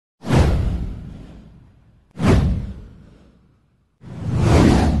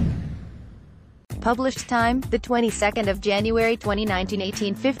Published time, the 22nd of January 2019,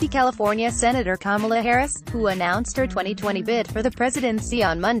 1850. California Senator Kamala Harris, who announced her 2020 bid for the presidency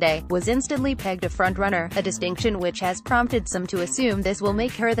on Monday, was instantly pegged a frontrunner, a distinction which has prompted some to assume this will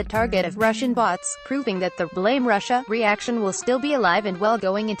make her the target of Russian bots, proving that the "blame Russia" reaction will still be alive and well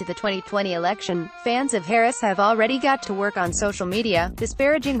going into the 2020 election. Fans of Harris have already got to work on social media,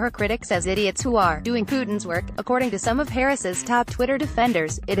 disparaging her critics as idiots who are doing Putin's work. According to some of Harris's top Twitter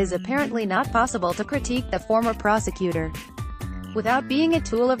defenders, it is apparently not possible to critique the former prosecutor without being a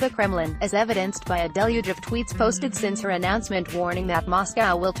tool of the Kremlin, as evidenced by a deluge of tweets posted since her announcement warning that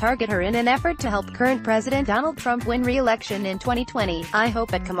Moscow will target her in an effort to help current President Donald Trump win re-election in 2020. I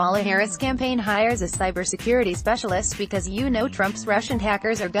hope that Kamala Harris' campaign hires a cybersecurity specialist because you know Trump's Russian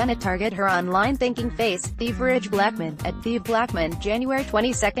hackers are gonna target her online thinking face. Thieveridge Blackman, at Thieve Blackman, January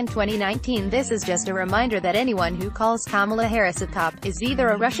 22, 2019. This is just a reminder that anyone who calls Kamala Harris a cop is either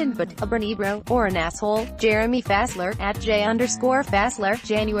a Russian bot, a Bernibro, or an asshole. Jeremy Fassler, at J_Fassler,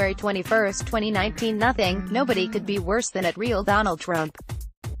 January 21, 2019. Nobody could be worse than at real Donald Trump.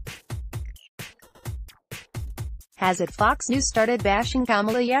 Hasn't Fox News started bashing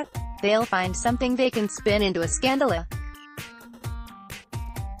Kamala yet? They'll find something they can spin into a scandal.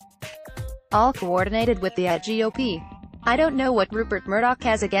 All coordinated with the GOP. I don't know what Rupert Murdoch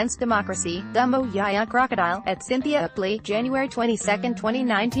has against democracy. Dumbo Yaya Crocodile, at Cynthia Upley, January 22,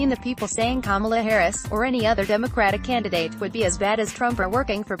 2019. The people saying Kamala Harris, or any other Democratic candidate, would be as bad as Trump are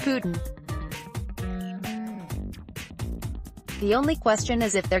working for Putin. The only question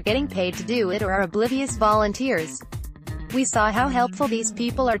is if they're getting paid to do it or are oblivious volunteers. We saw how helpful these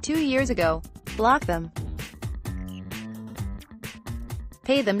people are 2 years ago. Block them.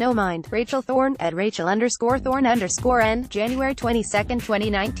 Pay them no mind. Rachel Thorne, at Rachel_Thorne_N, January 22,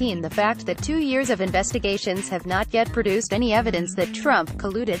 2019. The fact that 2 years of investigations have not yet produced any evidence that Trump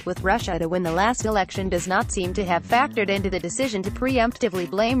colluded with Russia to win the last election does not seem to have factored into the decision to preemptively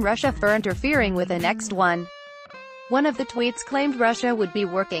blame Russia for interfering with the next one. One of the tweets claimed Russia would be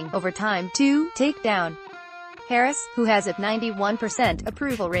working overtime to take down Harris, who has a 91%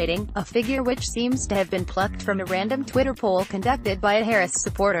 approval rating, a figure which seems to have been plucked from a random Twitter poll conducted by a Harris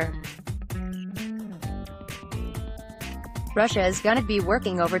supporter. Russia is gonna be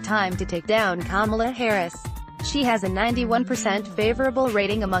working overtime to take down Kamala Harris. She has a 91% favorable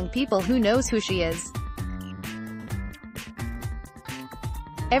rating among people who knows who she is.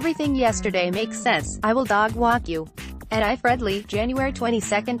 Everything yesterday makes sense. I will dog walk you. And I Fredly, January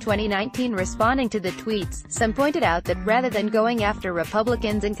 22, 2019. Responding to the tweets, some pointed out that rather than going after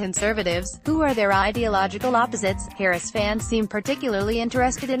Republicans and conservatives, who are their ideological opposites, Harris fans seem particularly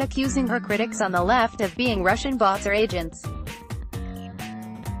interested in accusing her critics on the left of being Russian bots or agents.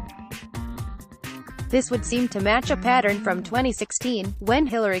 This would seem to match a pattern from 2016, when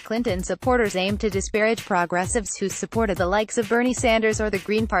Hillary Clinton supporters aimed to disparage progressives who supported the likes of Bernie Sanders or the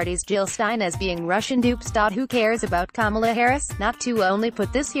Green Party's Jill Stein as being Russian dupes. Who cares about Kamala Harris? Not to only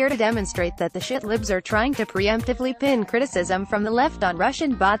put this here to demonstrate that the shitlibs are trying to preemptively pin criticism from the left on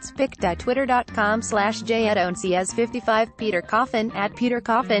Russian bots. pic.twitter.com/j@oncs55. Peter Coffin, at Peter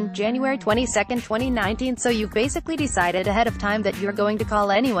Coffin, January 22, 2019. So you've basically decided ahead of time that you're going to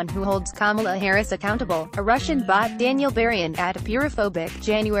call anyone who holds Kamala Harris accountable a Russian bot. Daniel Berrien, at Purophobic,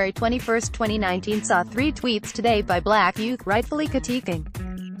 January 21, 2019. Saw 3 tweets today by black youth rightfully critiquing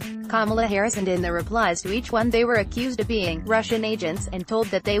Kamala Harris, and in the replies to each one they were accused of being Russian agents, and told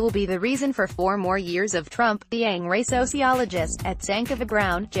that they will be the reason for 4 more years of Trump. The Angry Sociologist, at Sankiva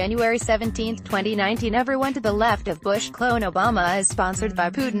Brown, January 17, 2019. Everyone to the left of Bush clone Obama is sponsored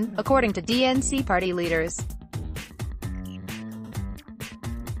by Putin, according to DNC party leaders.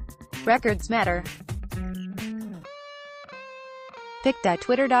 Records matter.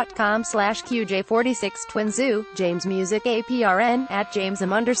 pic.twitter.com/QJ46twinzoo, James Music APRN, at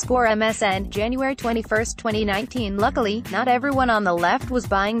JamesM_MSN, January 21, 2019. Luckily, not everyone on the left was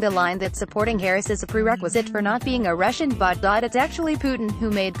buying the line that supporting Harris is a prerequisite for not being a Russian bot. It's actually Putin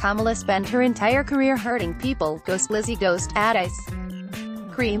who made Kamala spend her entire career hurting people. Ghost Lizzie Ghost, at Ice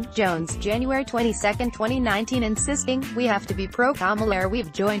Cream Jones, January 22, 2019. Insisting we have to be pro-Kamala or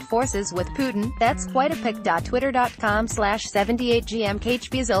we've joined forces with Putin. That's quite a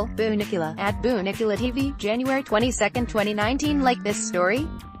pic.twitter.com/78gmkhbizel. Boonicula, at Boonicula TV, January 22, 2019. Like this story?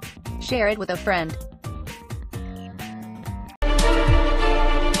 Share it with a friend.